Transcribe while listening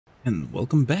And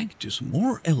welcome back to some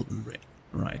more Elden Ring.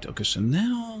 Right, okay, so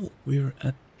now we're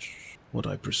at what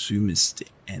I presume is the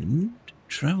end.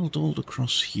 Traveled all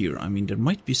across here. I mean, there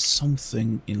might be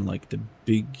something in like the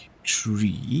big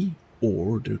tree,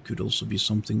 or there could also be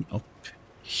something up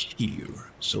here.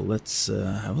 So let's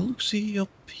have a look-see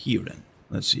up here then.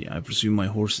 Let's see, I presume my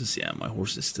horse is, my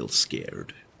horse is still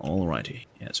scared. Alrighty,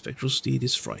 yeah, Spectral Steed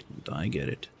is frightened, I get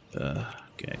it.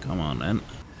 Okay, come on then.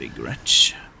 Big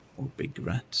rats. Or big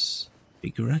rats.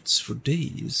 Big rats for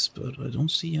days, but I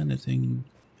don't see anything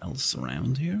else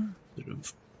around here. Bit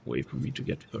of way for me to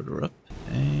get further up.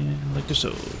 And like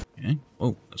so. Okay.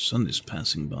 Oh, the sun is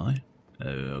passing by.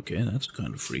 Okay, that's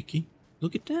kind of freaky.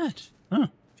 Look at that. Huh.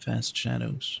 Fast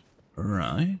shadows.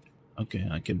 Right. Okay,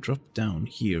 I can drop down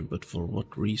here, but for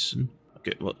what reason?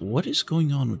 Okay, what is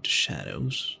going on with the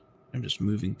shadows? They're just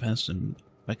moving past and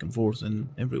back and forth and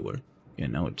everywhere. Okay,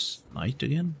 now it's night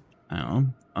again. Hang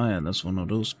on. Oh yeah, that's one of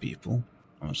those people.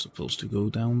 Am I supposed to go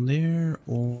down there,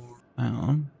 or... Hang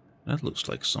on. That looks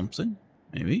like something.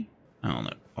 Maybe? Hang on,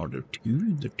 are there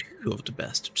two? There are two of the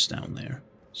bastards down there.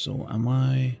 So am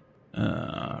I...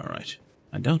 right.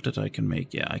 I doubt that I can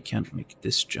make... Yeah, I can't make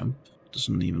this jump.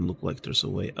 Doesn't even look like there's a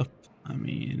way up. I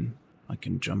mean, I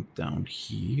can jump down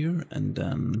here, and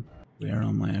then... Where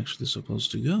am I actually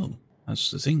supposed to go?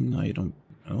 That's the thing, I don't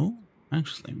know.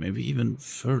 Actually, maybe even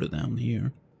further down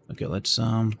here. Okay, let's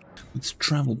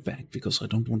travel back, because I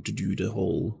don't want to do the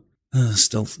whole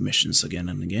stealth missions again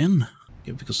and again.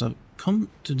 Okay, because I've come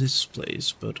to this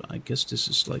place, but I guess this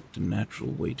is like the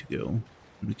natural way to go.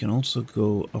 We can also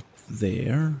go up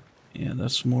there. Yeah,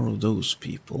 that's more of those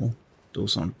people.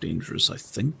 Those aren't dangerous, I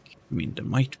think. I mean, they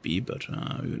might be, but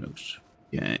who knows.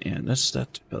 Yeah, that's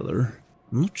that feller.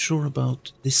 I'm not sure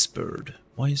about this bird.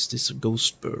 Why is this a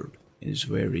ghost bird? It is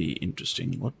very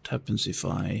interesting. What happens if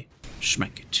I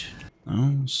smack it?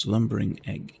 Oh, slumbering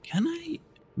egg. Can I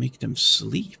make them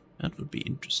sleep? That would be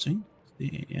interesting.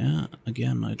 Yeah,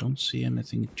 again, I don't see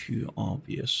anything too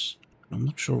obvious. I'm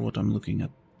not sure what I'm looking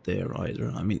at there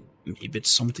either. I mean, maybe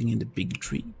it's something in the big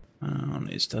tree.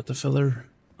 Is that a feller?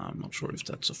 I'm not sure if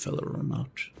that's a feller or not.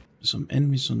 There's some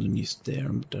enemies underneath there,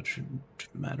 but that shouldn't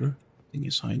matter. Thing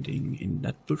is hiding in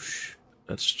that bush.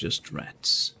 That's just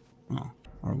rats. Oh.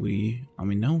 Are we... I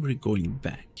mean, now we're going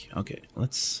back. Okay,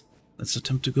 let's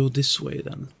attempt to go this way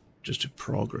then. Just to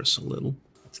progress a little.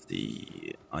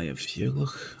 The Eye of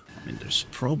Fjöglach. I mean, there's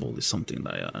probably something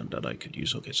that I could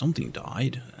use. Okay, something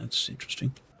died. That's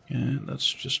interesting. Yeah,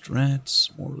 that's just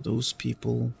rats. More of those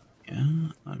people.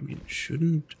 Yeah, I mean,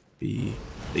 shouldn't be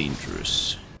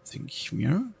dangerous. I think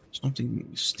here. Something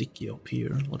sticky up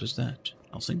here. What is that?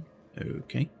 Nothing?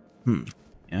 Okay.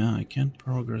 Yeah, I can't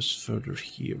progress further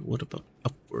here. What about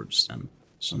upwards then?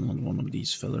 Some on one of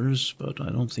these fellers, but I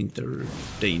don't think they're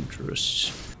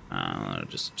dangerous. They're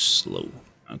just slow.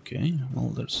 Okay, well,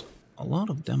 there's a lot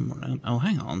of them around. Oh,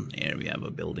 hang on. Here we have a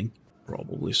building.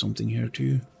 Probably something here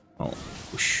too. Oh,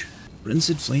 whoosh.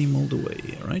 Frenzied flame all the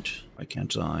way, right? Why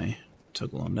can't I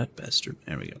toggle on that bastard?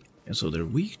 There we go. Yeah, so they're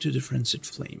weak to the frenzied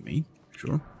flame, eh?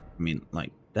 Sure. I mean,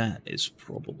 like, that is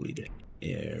probably the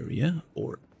area,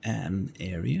 or an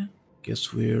area.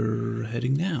 Guess we're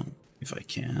heading down, if I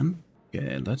can.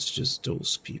 Okay, that's just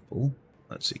those people.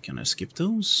 Let's see, can I skip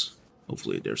those?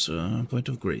 Hopefully there's a point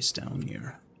of grace down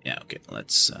here. Yeah, okay,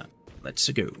 let's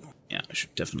go. Yeah, I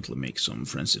should definitely make some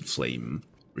frenzied flame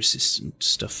resistant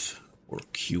stuff, or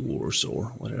cures,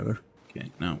 or whatever.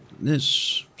 Okay, now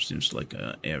this seems like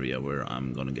an area where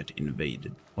I'm gonna get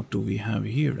invaded. What do we have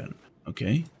here then?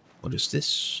 Okay, what is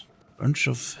this? Bunch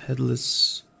of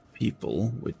headless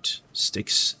people with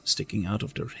sticks sticking out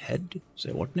of their head.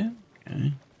 Say what now?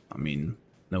 Okay. I mean,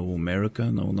 no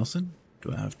America, no nothing.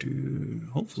 Do I have to...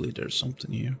 Hopefully there's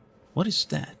something here. What is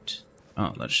that?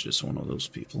 Oh, that's just one of those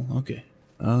people. Okay.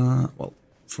 Well,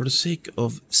 for the sake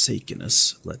of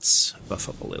sakeness, let's buff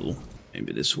up a little.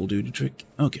 Maybe this will do the trick.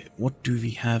 Okay, what do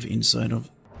we have inside of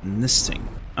this thing?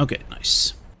 Okay,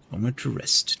 nice. Somewhere to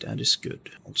rest. That is good.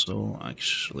 Also,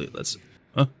 actually, let's...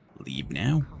 leave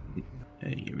now.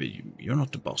 Hey, you're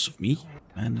not the boss of me.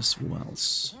 And as well.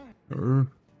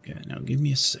 Okay, now give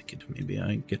me a second. Maybe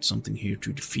I get something here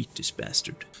to defeat this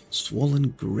bastard.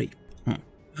 Swollen grape.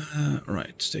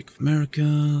 Right, Stake of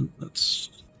America. That's...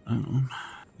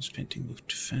 this painting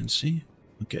looked fancy.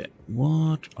 Okay,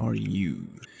 what are you?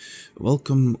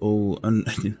 Welcome, oh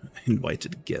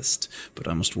uninvited guest, but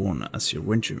I must warn, as you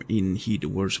venture in, heed the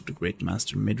words of the great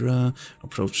master Midra.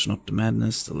 Approach not the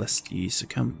madness, the lest ye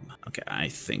succumb. Okay, I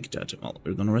think that, well,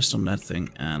 we're gonna rest on that thing,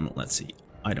 and let's see,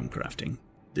 item crafting.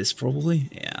 This probably?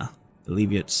 Yeah.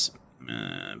 Alleviates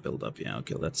build up, yeah,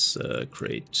 okay, let's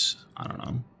create, I don't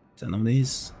know, 10 of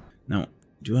these. Now,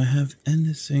 Do I have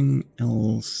anything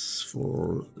else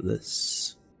for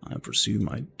this? I presume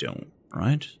I don't,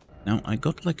 right? Now, I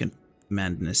got like a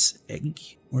madness egg.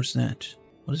 Where's that?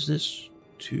 What is this?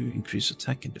 To increase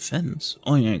attack and defense.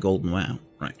 Oh yeah, golden wow.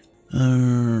 Right.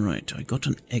 Right, I got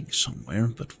an egg somewhere,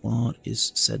 but what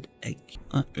is said egg?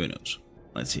 Who knows?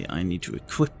 Let's see, I need to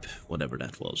equip whatever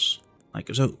that was. Like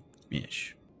so.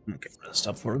 Yesh. Okay, rest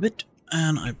up for a bit.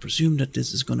 And I presume that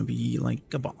this is gonna be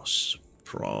like a boss.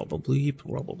 Probably.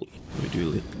 We do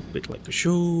a little bit like a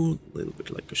show, a little bit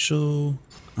like a show.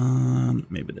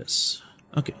 Maybe this.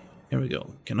 Okay, here we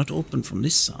go. Cannot open from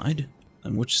this side.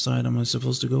 Then which side am I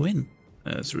supposed to go in?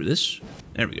 Through this?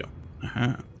 There we go.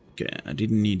 Aha. Okay, I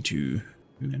didn't need to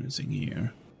do anything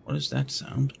here. What is that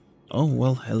sound? Oh,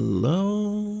 well,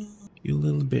 hello, you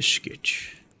little biscuit.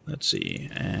 Let's see,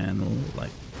 and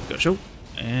like a show,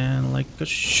 and like a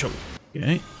show.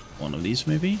 Okay, one of these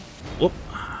maybe. Whoop,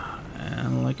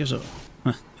 and like a so.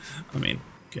 I mean,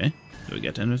 okay. Do we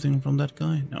get anything from that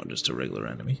guy? No, just a regular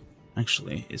enemy.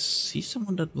 Actually, is he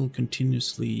someone that will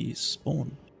continuously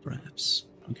spawn, perhaps?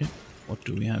 Okay, what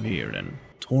do we have here then?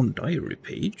 Torn diary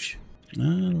page?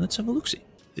 Let's have a look-see.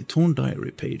 The torn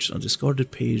diary page, a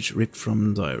discarded page ripped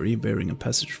from diary bearing a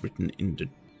passage written in the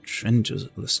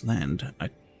trencherless land. I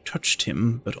touched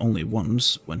him, but only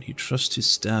once. When he thrust his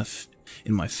staff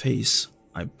in my face,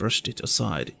 I brushed it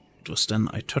aside. It was then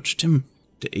I touched him,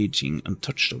 the aging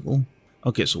untouchable.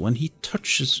 Okay, so when he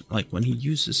touches, like when he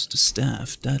uses the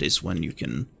staff, that is when you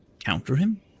can counter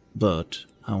him. But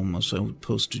how am I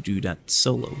supposed to do that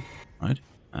solo, right?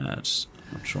 That's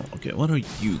not sure. Okay, what are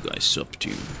you guys up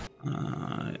to?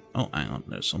 Oh, hang on,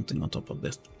 there's something on top of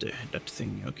that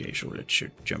thing. Okay, sure, let's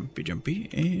shoot jumpy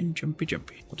and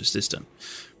jumpy. What is this then?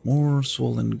 More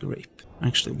swollen grape.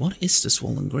 Actually, what is the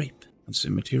swollen grape? It's a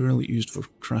material used for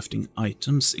crafting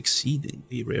items,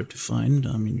 exceedingly rare to find.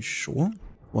 I mean, sure.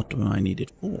 What do I need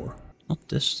it for? Not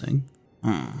this thing.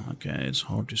 Okay, it's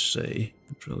hard to say.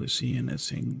 Can't really see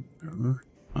anything.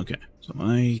 Okay, so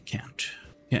I can't.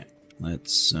 Okay,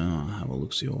 let's have a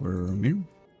look-see over here.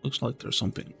 Looks like there's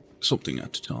something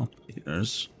at the top.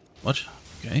 There's... what?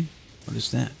 Okay, what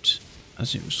is that? That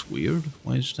seems weird.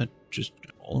 Why is that just...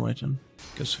 alright then?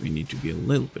 Guess we need to be a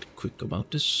little bit quick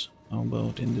about this. How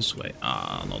about in this way?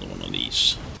 Another one of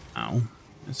these. Ow.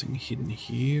 Nothing hidden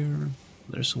here.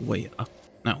 There's a way up.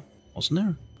 No, wasn't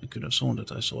there? I could have sworn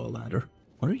that I saw a ladder.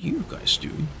 What are you guys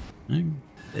doing? I'm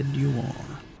dead you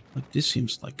are. Like, this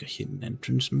seems like a hidden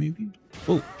entrance, maybe?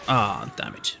 Oh,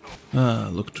 damn it.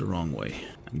 Looked the wrong way.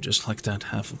 And just like that,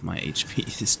 half of my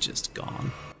HP is just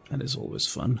gone. That is always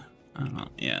fun.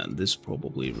 Yeah, this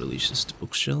probably releases the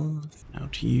bookshelf.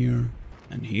 Out here.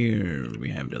 And here we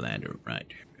have the ladder,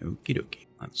 right. Okie dokie.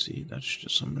 Let's see, that's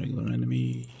just some regular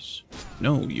enemies.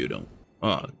 No, you don't.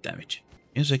 Oh, damn it.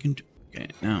 Yes, I can do. Okay,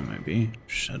 now maybe.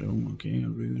 Shadow, okay, a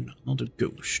rune. Another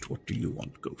ghost. What do you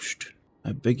want, ghost?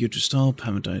 I beg you to stop.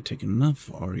 Haven't I taken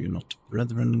enough? Are you not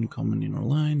brethren common in our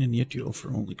line, and yet you offer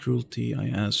only cruelty? I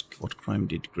ask, what crime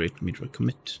did Great Midra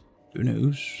commit? Who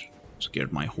knows?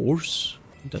 Scared my horse?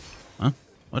 That... huh?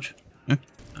 What? Huh?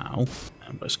 Ow.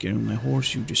 And by scaring my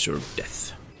horse, you deserve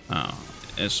death.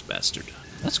 Yes, bastard.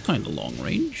 That's kind of long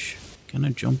range. Can I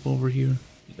jump over here?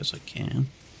 I guess I can.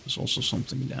 There's also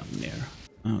something down there.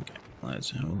 Okay,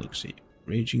 let's have a look-see.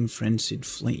 Raging Frenzied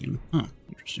Flame. Huh,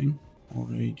 interesting. Or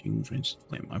Raging Frenzied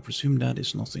Flame. I presume that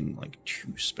is nothing like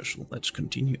too special. Let's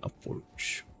continue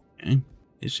upwards. Okay,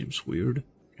 this seems weird.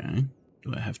 Okay,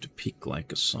 do I have to pick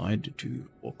like a side to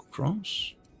walk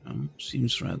across?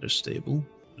 Seems rather stable.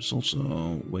 There's also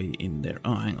a way in there.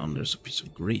 Oh, hang on, there's a piece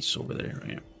of grace over there.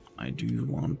 Yeah, I do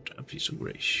want a piece of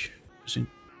grace.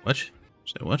 What?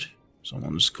 Say what?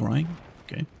 Someone's crying?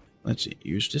 Okay, let's see.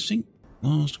 Use this thing.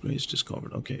 Lost grace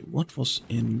discovered. Okay, what was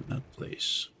in that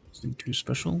place? Nothing too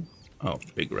special? Oh,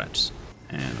 big rats.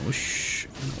 And whoosh,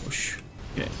 and whoosh.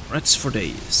 Okay, rats for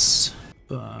days.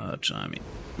 But, I mean,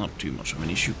 not too much of an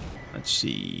issue. Let's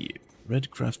see. Red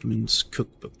Craftsman's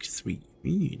Cookbook 3.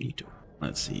 Neato.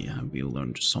 Let's see, have we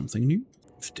learned something new?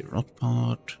 Hefty Rock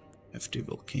Pot. Hefty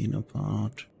Volcano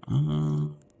Pot.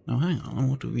 Now hang on,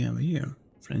 what do we have here?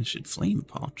 Frenzied Flame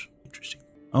Pot. Interesting.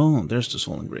 Oh, there's the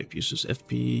Swollen Grape. Uses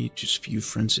FP to spew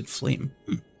Frenzied Flame.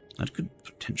 That could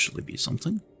potentially be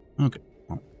something. Okay,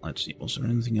 well, let's see. Was there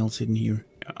anything else hidden here?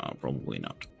 Probably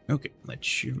not. Okay,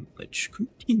 let's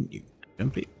continue.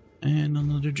 Jumpy. And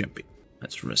another jumpy.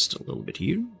 Let's rest a little bit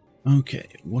here. Okay,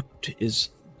 what is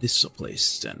this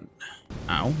place then?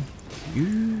 Ow.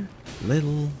 You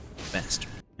little bastard.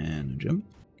 And a jump.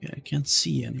 Okay, I can't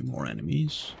see any more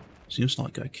enemies. Seems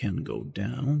like I can go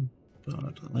down.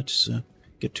 But let's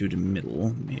get to the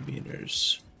middle. Maybe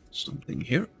there's something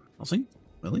here. Nothing?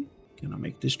 Really? Can I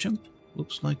make this jump?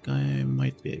 Looks like I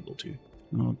might be able to.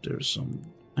 Oh, there's some...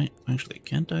 Actually,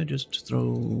 can't I just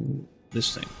throw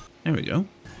this thing? There we go.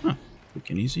 Huh, quick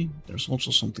and easy. There's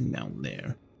also something down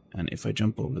there. And if I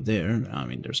jump over there, I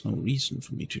mean, there's no reason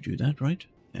for me to do that, right?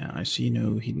 Yeah, I see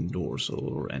no hidden doors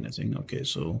or anything. Okay,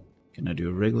 so can I do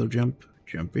a regular jump?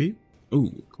 Jumpy?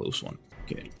 Ooh, close one.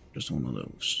 Okay, just one of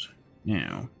those.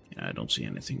 Now, yeah, I don't see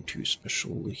anything too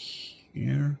special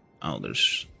here. Oh,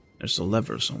 there's a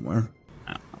lever somewhere.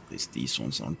 At least these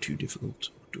ones aren't too difficult.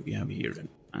 What do we have here then?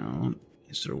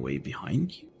 Is there a way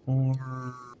behind you?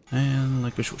 Or... and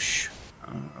like a swoosh.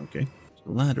 Okay. So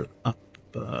ladder up,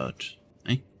 but...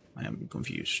 I am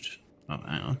confused. Oh,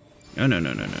 hang on. No.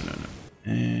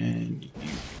 And you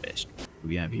best. What do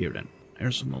we have here then?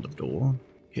 There's another door.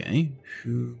 Okay.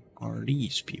 Who are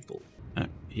these people?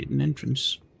 Hidden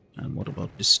entrance. And what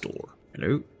about this door?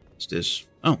 Hello? Is this...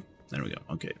 oh, there we go.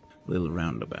 Okay. Little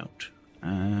roundabout.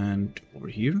 And over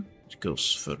here, it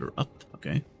goes further up.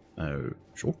 Okay.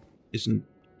 Sure. Isn't...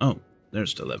 oh,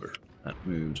 there's the lever. That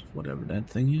moves whatever that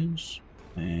thing is.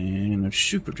 And a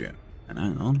super jump. And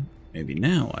hang on. Maybe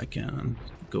now I can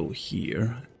go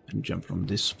here and jump from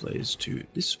this place to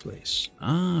this place.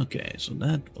 Ah, okay. So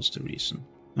that was the reason.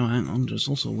 No, hang on. There's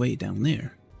also a way down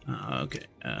there. Okay.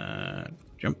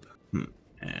 Jump.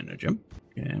 And a jump.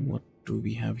 Okay, and what do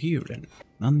we have here then?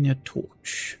 Nanya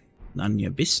torch.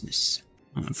 Nanya business.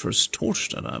 First torch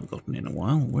that I've gotten in a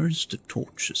while. Where's the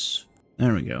torches?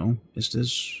 There we go. Is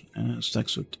this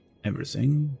stacks with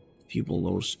everything? People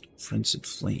lost frenzied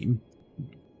flame.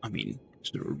 I mean, is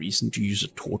there a reason to use a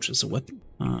torch as a weapon?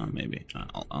 Maybe.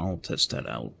 I'll test that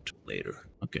out later.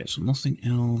 Okay, so nothing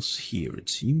else here it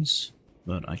seems.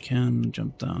 But I can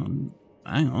jump down.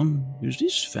 Hang on, who's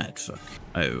this fat fuck?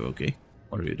 Oh, okay.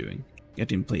 What are you doing?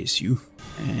 Get in place, you.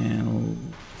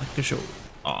 And like a show.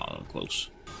 Oh, close.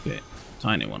 Okay,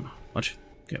 tiny one. What?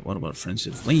 Okay, what about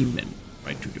Frenzied Flame then?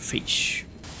 Right to the face.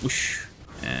 Whoosh.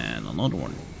 And another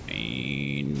one.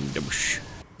 And the whoosh.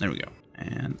 There we go.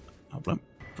 And hopla.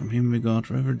 From him we got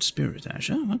Revered Spirit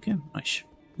Ash. Oh, okay, nice.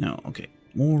 Now, okay,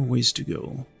 more ways to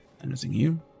go. Anything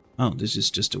here? Oh, this is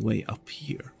just a way up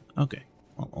here. Okay.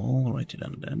 Well, alrighty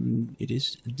then it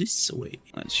is this way.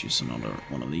 Let's use another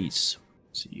one of these.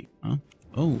 Let's see. Huh?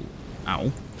 Oh,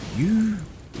 ow. You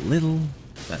little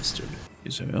bastard.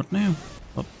 Is it hurt now?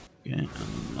 Oh, yeah,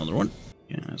 another one.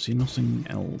 Yeah, I see nothing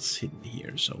else hidden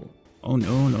here, so... oh,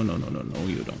 no,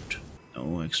 you don't.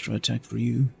 No extra attack for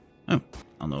you. Oh,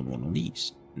 another one of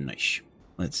these. Nice.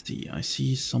 Let's see, I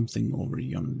see something over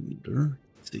yonder.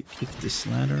 Let's see, click this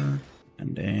ladder.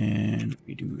 And then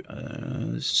we do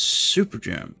a super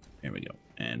jump. There we go.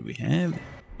 And we have...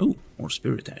 oh, more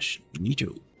Spirit Ash.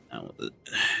 Neato. Now,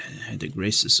 the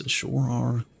graces ashore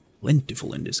are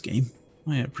plentiful in this game.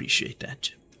 I appreciate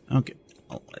that. Okay,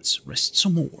 well, let's rest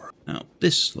some more. Now,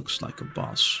 this looks like a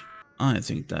boss. I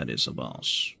think that is a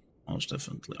boss. Most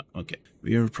definitely. Okay,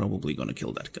 we're probably gonna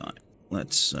kill that guy.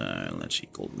 Let's see,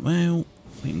 Golden Wow.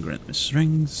 Flame grant me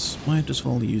strength. Might as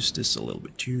well use this a little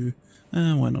bit too.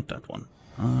 Why not that one?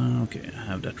 Okay, I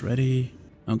have that ready.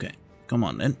 Okay, come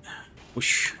on then.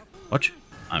 Whoosh. What?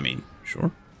 I mean,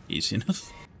 sure. Easy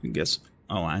enough. I guess.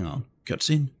 Oh, hang on.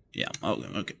 Cutscene? Yeah,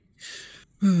 okay.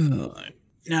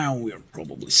 Now we're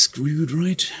probably screwed,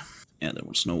 right? Yeah, there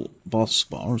was no boss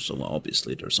bar, so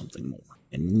obviously there's something more.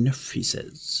 Enough, he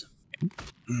says.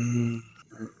 Okay.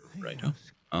 Righto.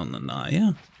 Oh,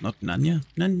 Nanya, not Nanya.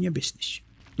 Nanya business.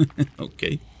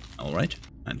 Okay, alright.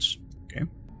 That's okay.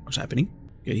 What's happening?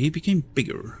 Okay, he became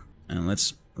bigger. And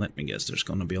let me guess, there's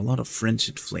gonna be a lot of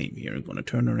Frenzied Flame here. Gonna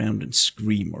turn around and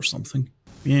scream or something.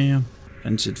 Yeah,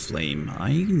 Frenzied Flame.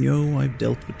 I know I've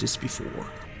dealt with this before.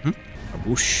 A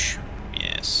bush.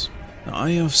 Yes. The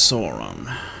Eye of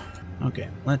Sauron. Okay,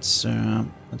 let's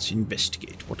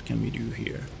investigate. What can we do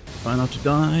here? Try not to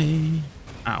die.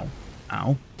 Ow.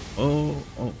 Ow. Oh.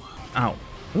 Ow.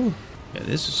 Oh. Yeah,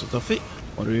 this is a toughie.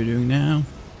 What are you doing now?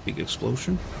 Big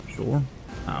explosion? Sure.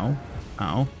 Ow.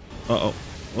 Ow. Uh-oh.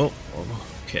 Oh.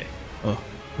 Okay.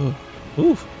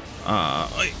 Oof.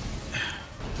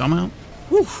 Come out.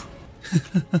 Oof.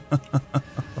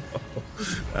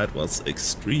 That was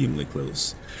extremely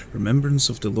close. Remembrance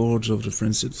of the Lords of the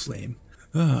Frenzied Flame.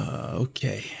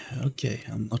 Okay.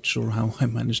 I'm not sure how I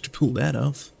managed to pull that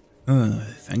off.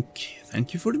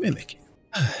 Thank you for the mimic.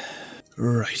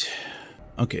 Right.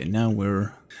 Okay, now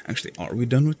we're... actually, are we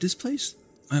done with this place?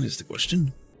 That is the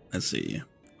question. Let's see.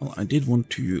 Well, I did want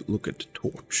to look at the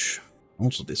torch.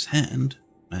 Also this hand.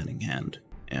 Manning hand.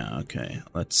 Yeah, okay.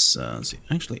 Let's see.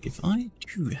 Actually, if I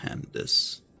two-hand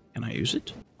this, can I use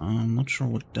it? I'm not sure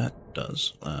what that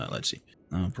does. Let's see.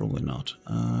 No, probably not.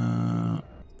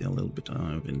 A little bit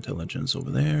of intelligence over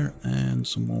there, and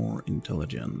some more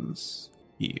intelligence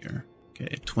here.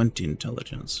 Okay, 20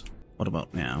 intelligence. What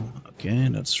about now? Okay,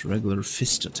 that's regular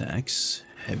fist attacks.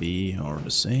 Heavy are the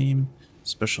same.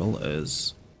 Special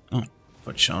is... oh, if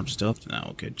I charge it up now,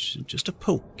 okay, just a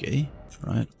poke, eh?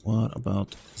 Right, what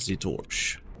about the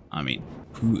torch? I mean,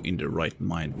 who in their right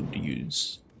mind would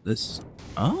use this?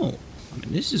 Oh, I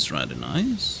mean, this is rather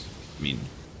nice. I mean,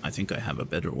 I think I have a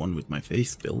better one with my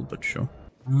faith build, but sure.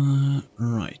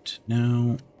 Right,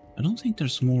 now, I don't think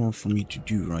there's more for me to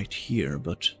do right here,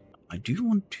 but I do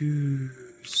want to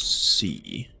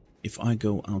see if I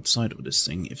go outside of this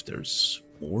thing, if there's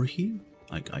more here.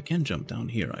 Like, I can jump down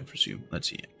here, I presume. Let's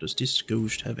see. Does this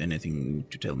ghost have anything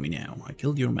to tell me now? I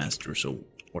killed your master, so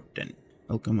what then?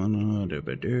 Welcome on,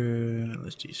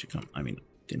 let's see, come. I mean,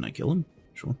 didn't I kill him?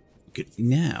 Sure. Okay,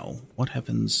 now, what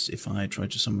happens if I try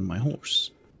to summon my horse?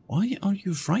 Why are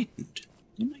you frightened?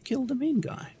 Didn't I kill the main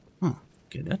guy? Huh,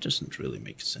 okay, that doesn't really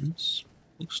make sense.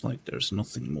 Looks like there's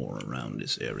nothing more around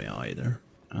this area either.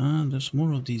 There's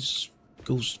more of these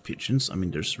ghost pigeons. I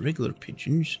mean, there's regular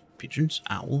pigeons,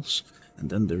 owls, and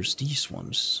then there's these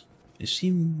ones. They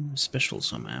seem special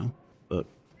somehow, but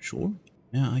sure.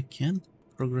 Yeah, I can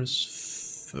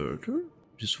progress further.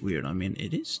 Which is weird. I mean,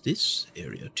 it is this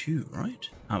area too, right?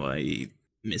 Have I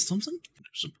missed something?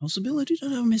 There's a possibility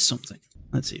that I've missed something.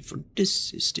 Let's see, for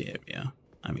this is the area.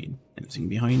 I mean, anything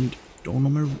behind door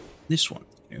number this one?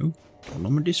 No. Door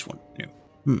number this one?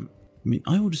 No. I mean,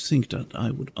 I would think that I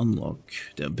would unlock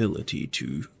the ability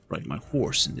to ride my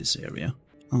horse in this area.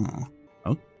 Oh,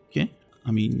 okay.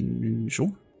 I mean,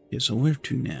 sure. Yeah, so where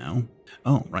to now?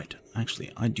 Oh, right.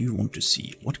 Actually, I do want to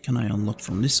see what can I unlock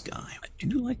from this guy. I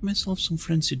do like myself some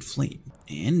Frenzied Flame.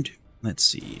 And, let's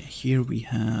see, here we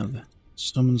have...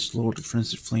 summons Lord of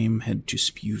Frenzied Flame, head to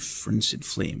spew Frenzied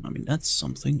Flame. I mean, that's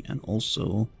something. And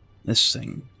also, this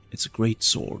thing. It's a great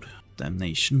sword.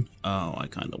 Damnation. Oh, I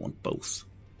kind of want both.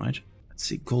 Right? Let's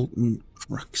see, Golden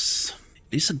Crux.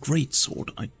 It is a great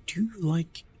sword. I do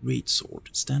like great sword.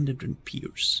 Standard and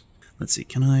pierce. Let's see,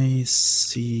 can I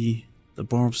see the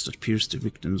barbs that pierce the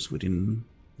victims within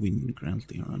wind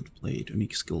grantly around the blade?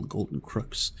 Unique skill, Golden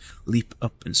Crux. Leap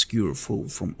up and skewer foe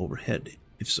from overhead.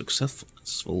 If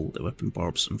successful, the weapon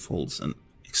barbs unfolds and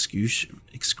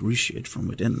excruciate from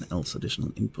within, else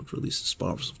additional input releases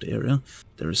barbs of the area.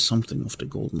 There is something of the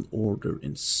Golden Order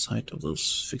in sight of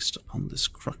those fixed upon this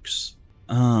crux.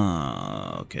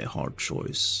 Ah, okay, hard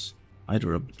choice.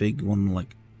 Either a big one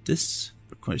like this,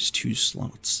 requires 2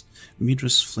 slots.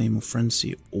 Midra's Flame of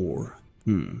Frenzy or...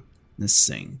 this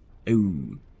thing.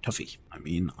 Oh, toughy. I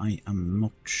mean, I am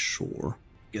not sure.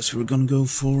 Guess we're gonna go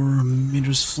for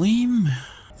Midra's Flame.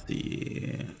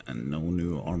 And no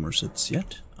new armor sets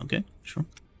yet. Okay, sure.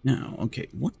 Now, okay,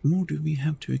 what more do we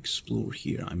have to explore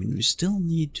here? I mean, we still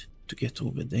need to get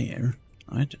over there,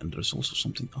 right? And there's also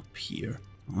something up here.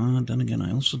 Then again,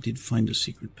 I also did find a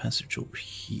secret passage over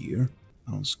here.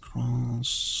 Balance Cross,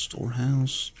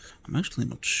 Storehouse. I'm actually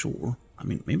not sure. I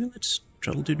mean, maybe let's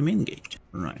travel to the main gate.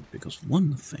 Right, because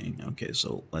one thing... okay,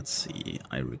 so let's see.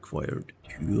 I required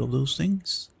 2 of those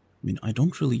things. I mean, I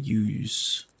don't really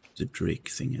use the Drake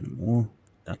thing anymore.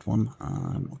 That one,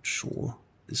 I'm not sure.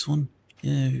 This one?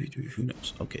 Yeah, who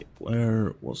knows? Okay,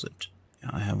 where was it?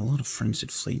 Yeah, I have a lot of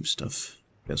Frenzied Flame stuff.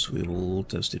 Guess we will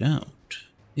test it out.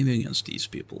 Maybe against these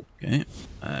people. Okay,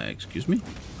 excuse me.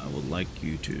 I would like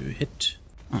you to hit.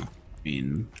 I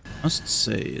mean, must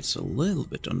say it's a little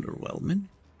bit underwhelming.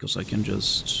 Because I can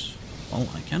just... well,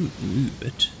 I can move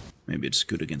it. Maybe it's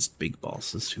good against big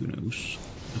bosses, who knows.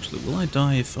 Actually, will I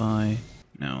die if I...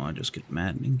 no, I just get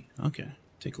maddening. Okay,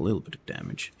 take a little bit of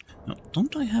damage. Now,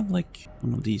 don't I have, like,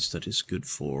 one of these that is good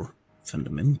for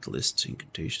Fundamentalists,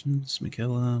 Incantations,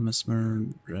 Michaela, Mesmer,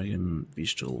 Dragon,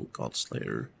 Bestial,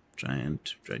 Godslayer,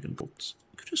 Giant, Dragon Bolts?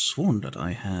 I could have sworn that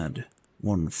I had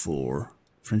one for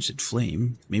Frenzied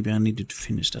Flame. Maybe I needed to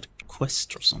finish that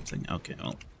quest or something. Okay,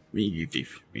 well,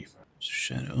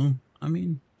 Shadow. I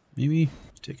mean, maybe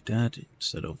take that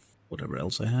instead of whatever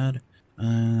else I had.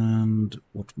 And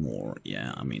what more?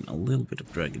 Yeah, I mean, a little bit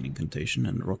of Dragon Incantation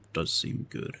and Rock does seem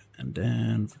good. And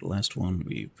then for the last one,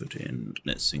 we put in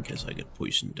this in case I get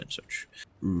poisoned and such.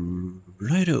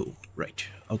 Righto. Right.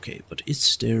 Okay, but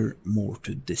is there more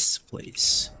to this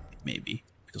place? Maybe.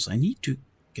 Because I need to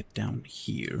get down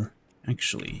here.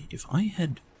 Actually, if I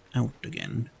head out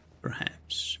again,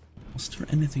 perhaps. Was there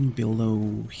anything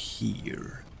below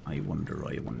here? I wonder.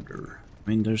 I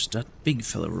mean, there's that big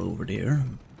fella over there.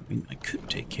 I mean, I could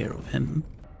take care of him.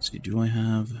 See, do I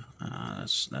have...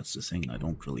 that's the thing, I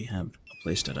don't really have a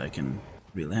place that I can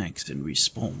relax and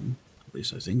respawn. At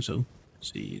least I think so.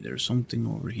 See, there's something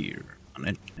over here. on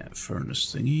it.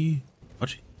 Furnace thingy.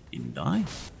 What? Didn't die?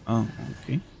 Oh,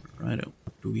 okay. Righto.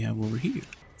 What do we have over here?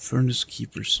 Furnace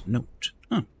Keeper's note.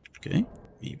 Huh. Okay.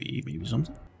 Maybe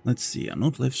something. Let's see. A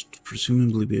note left,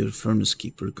 presumably by a Furnace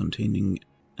Keeper, containing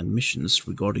admissions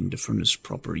regarding the furnace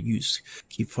proper use.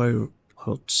 Keep fire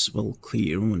pots well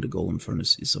clear when the golem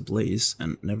furnace is ablaze,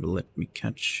 and never let me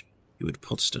catch you with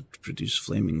pots that produce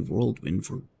flaming whirlwind,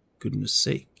 for goodness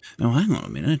sake. Now hang on a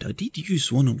minute, I did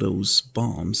use one of those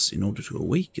bombs in order to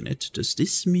awaken it. Does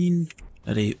this mean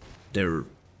that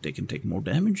they can take more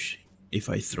damage if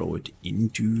I throw it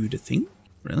into the thing?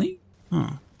 Really?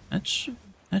 Huh, that's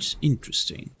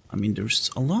interesting. I mean,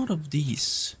 there's a lot of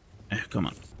these. Come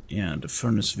on. Yeah, the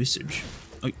furnace visage.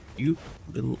 Oh, you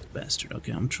little bastard.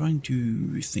 Okay, I'm trying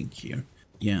to think here.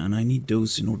 Yeah, and I need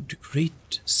those in order to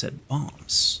create said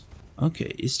bombs.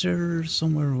 Okay, is there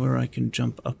somewhere where I can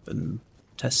jump up and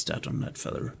test that on that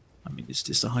feller? I mean, is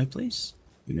this a high place?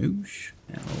 Who knows?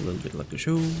 Yeah, a little bit like a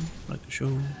show,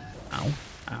 Ow,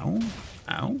 ow,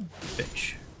 ow,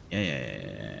 bitch.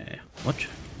 Yeah. What?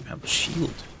 You have a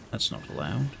shield. That's not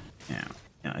allowed. Yeah,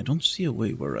 I don't see a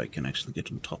way where I can actually get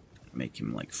on top. Make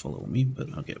him like follow me,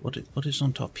 but okay, what is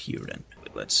on top here then?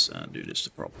 Let's do this the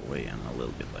proper way, and a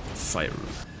little bit like a fire.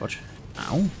 What?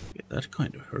 Ow! Yeah, that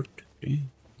kind of hurt. Okay,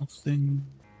 nothing.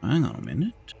 Hang on a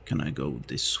minute. Can I go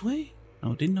this way?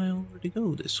 Oh, didn't I already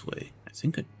go this way? I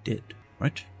think I did,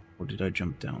 right? Or did I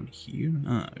jump down here?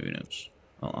 Ah, who knows?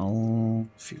 Well, I'll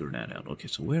figure that out. Okay,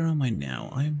 so where am I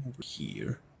now? I'm over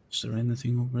here. Is there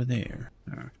anything over there?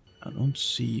 I don't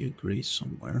see a gray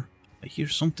somewhere. I hear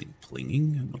something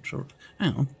plinging, I'm not sure.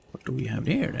 Hang on, what do we have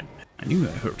there then? I knew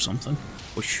I heard something.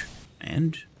 Whoosh.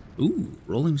 And, ooh,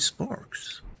 rolling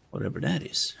sparks. Whatever that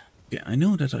is. Okay, I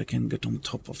know that I can get on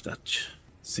top of that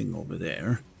thing over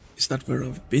there. Is that where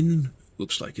I've been?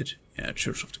 Looks like it. Yeah,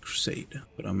 Church of the Crusade.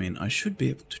 But I mean, I should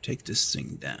be able to take this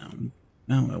thing down.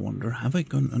 Now I wonder, have I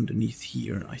gone underneath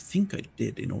here? I think I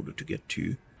did in order to get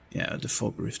to, yeah, the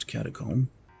Fog Rift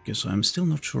Catacomb. Guess I'm still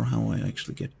not sure how I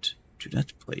actually get to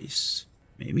that place.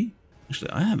 Maybe?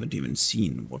 Actually, I haven't even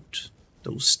seen what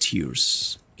those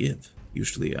tiers give.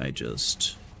 Usually I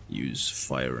just use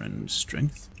fire and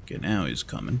strength. Okay, now he's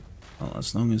coming. Well,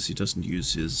 as long as he doesn't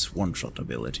use his one-shot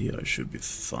ability, I should be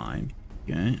fine.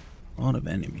 Okay, a lot of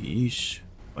enemies.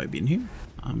 Have I been here?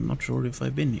 I'm not sure if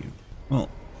I've been here. Well,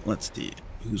 let's see.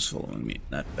 Who's following me?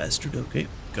 That bastard? Okay,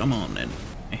 come on then.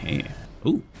 Hey.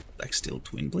 Oh, Black Steel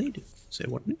Twin Blade. Say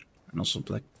what now? And also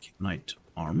Black Knight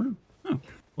Armor?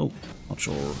 Oh, not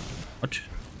sure. What?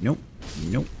 Nope,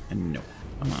 and no.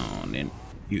 Come on in.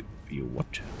 You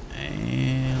what?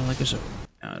 And like I said,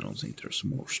 I don't think there's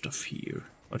more stuff here.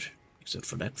 What? Except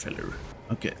for that feller.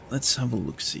 Okay, let's have a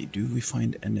look-see. Do we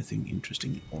find anything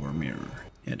interesting over mirror?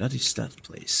 Yeah, that is that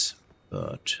place.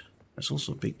 But there's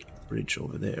also a big bridge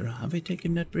over there. Have I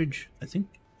taken that bridge? I think.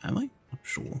 Am I? Not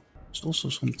sure. There's also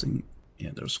something.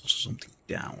 Yeah, there's also something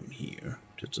down here.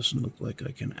 It doesn't look like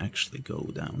I can actually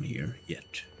go down here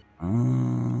yet.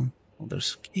 Well,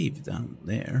 there's a cave down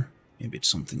there. Maybe it's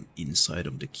something inside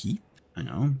of the keep. Hang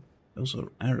on. Those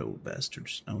are arrow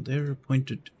bastards. Now they're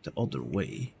pointed the other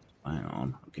way. Hang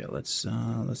on. Okay, let's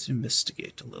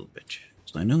investigate a little bit.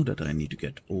 So I know that I need to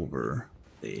get over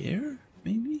there,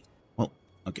 maybe? Well,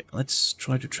 okay, let's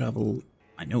try to travel.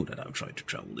 I know that I've tried to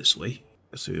travel this way.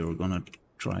 So you're gonna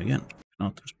try again.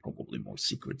 Not, there's probably more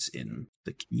secrets in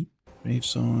the keep.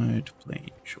 Graveside, plain,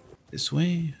 sure. This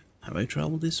way? Have I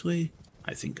traveled this way?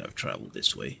 I think I've traveled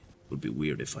this way. Would be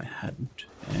weird if I hadn't.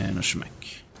 And a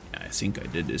schmeck. Yeah, I think I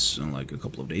did this like a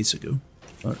couple of days ago.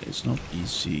 But it's not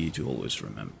easy to always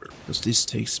remember. Because this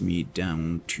takes me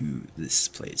down to this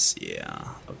place.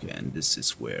 Yeah, okay, and this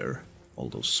is where all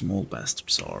those small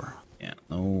bastards are. Yeah,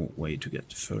 no way to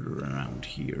get further around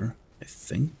here, I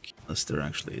think. Unless there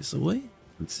actually is a way.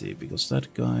 Let's see, because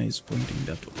that guy is pointing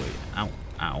that way. Ow,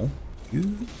 ow.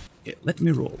 You? Yeah, let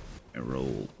me roll.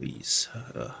 Roll, please.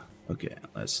 Okay,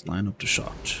 let's line up the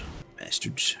shot.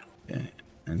 Bastards. Yeah,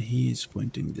 and he's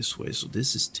pointing this way, so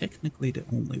this is technically the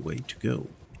only way to go,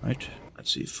 right?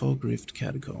 Let's see, Fog Rift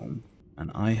Catacomb.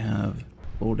 And I have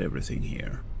bought everything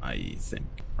here, I think,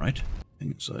 right?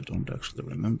 Things I don't actually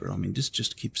remember. I mean, this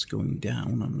just keeps going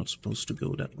down. I'm not supposed to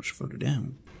go that much further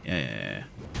down. Yeah.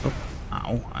 Oh,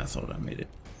 ow, I thought I made it.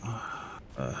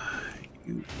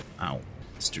 You, ow,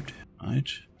 bastard. Right?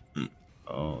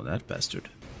 Oh, that bastard.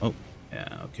 Oh,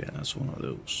 yeah, okay, that's one of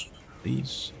those.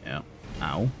 Please, yeah.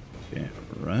 Ow. Okay,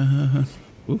 right.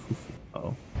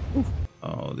 Oh.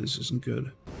 Oh, this isn't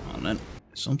good. Oh, then,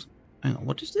 something. Hang on,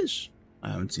 what is this? I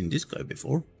haven't seen this guy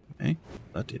before. Okay,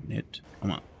 that didn't hit.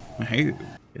 Come on. Hey,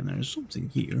 and there's something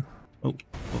here. Oh,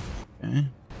 okay.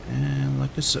 And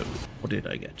like so. What did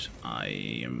I get?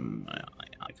 I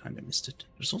kind of missed it.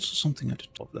 There's also something at the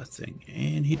top of that thing.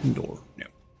 And hidden door. No.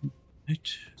 Right.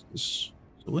 Is this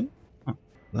the way? Huh.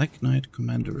 Black Knight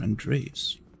Commander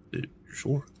Andreas.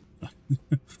 Sure.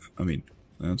 I mean,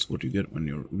 that's what you get when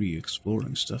you're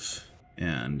re-exploring stuff.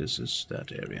 And this is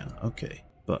that area. Okay.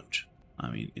 But, I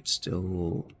mean, it's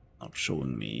still not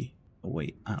showing me a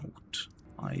way out.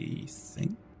 I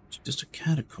think it's just a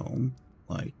catacomb.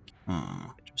 Like,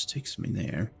 it just takes me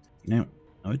there. Now,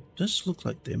 it does look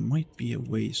like there might be a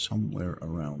way somewhere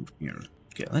around here.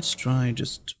 Okay, let's try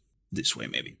just this way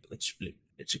maybe. Let's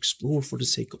explore for the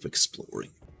sake of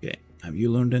exploring. Okay, have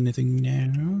you learned anything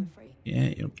now?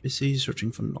 Yeah, you're busy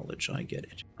searching for knowledge, I get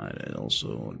it. I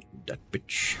also, that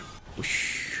bitch.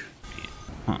 Whoosh. Yeah.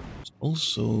 Huh.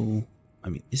 Also, I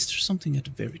mean, is there something at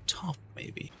the very top,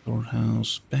 maybe?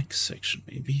 Storehouse, back section,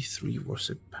 maybe? 3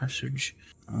 worsted passage.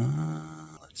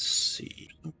 Let's see.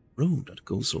 There's no road that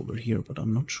goes over here, but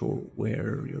I'm not sure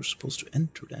where you're supposed to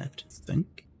enter that, I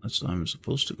think. I'm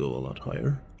supposed to go a lot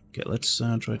higher. Okay, let's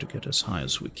try to get as high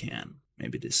as we can.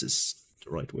 Maybe this is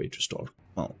the right way to start.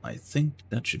 Well, I think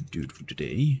that should do it for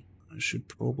today. I should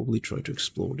probably try to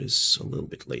explore this a little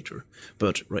bit later.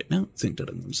 But right now, I think that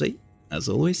I'm going to say, as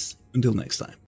always, until next time.